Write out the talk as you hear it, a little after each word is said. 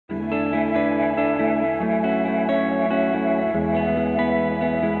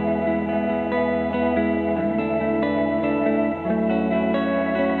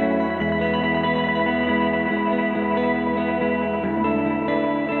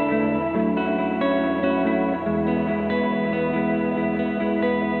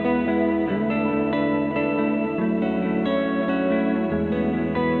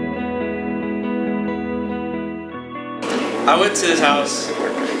I went to this house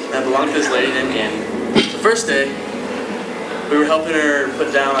that belonged to this lady named Annie. The first day, we were helping her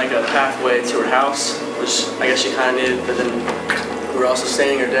put down like a pathway to her house, which I guess she kind of needed, but then we were also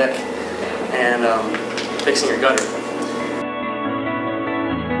staining her deck and fixing her gutter.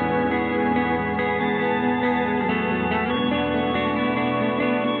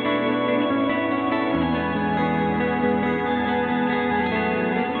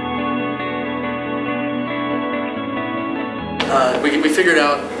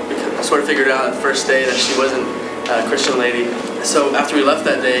 We sort of figured out the first day that she wasn't a Christian lady. So after we left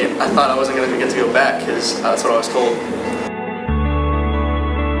that day, I thought I wasn't going to get to go back because that's what I was told.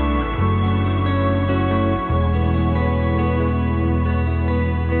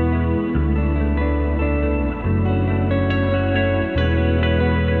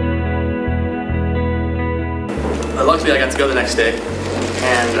 Luckily I got to go the next day,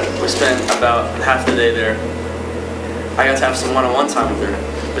 and we spent about half the day there. I got to have some one-on-one time with her,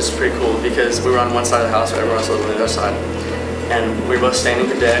 which is pretty cool because we were on one side of the house, everyone else was on the other side. And we were both staining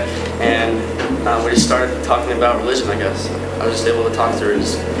her deck, and we just started talking about religion, I guess. I was just able to talk to her,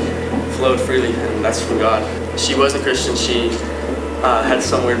 just flowed freely, and that's from God. She wasn't Christian, she had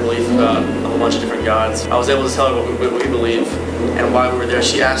some weird belief about a whole bunch of different gods. I was able to tell her what we believe and why we were there.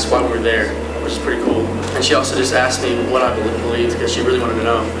 She asked why we were there, which is pretty cool. And she also just asked me what I believed because she really wanted to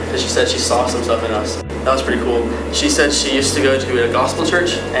know. Because she said she saw some stuff in us. That was pretty cool. She said she used to go to a gospel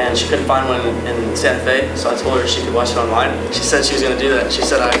church and she couldn't find one in Santa Fe, so I told her she could watch it online. She said she was going to do that. She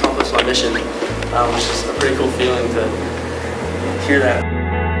said I accomplished my mission, which is a pretty cool feeling to hear that.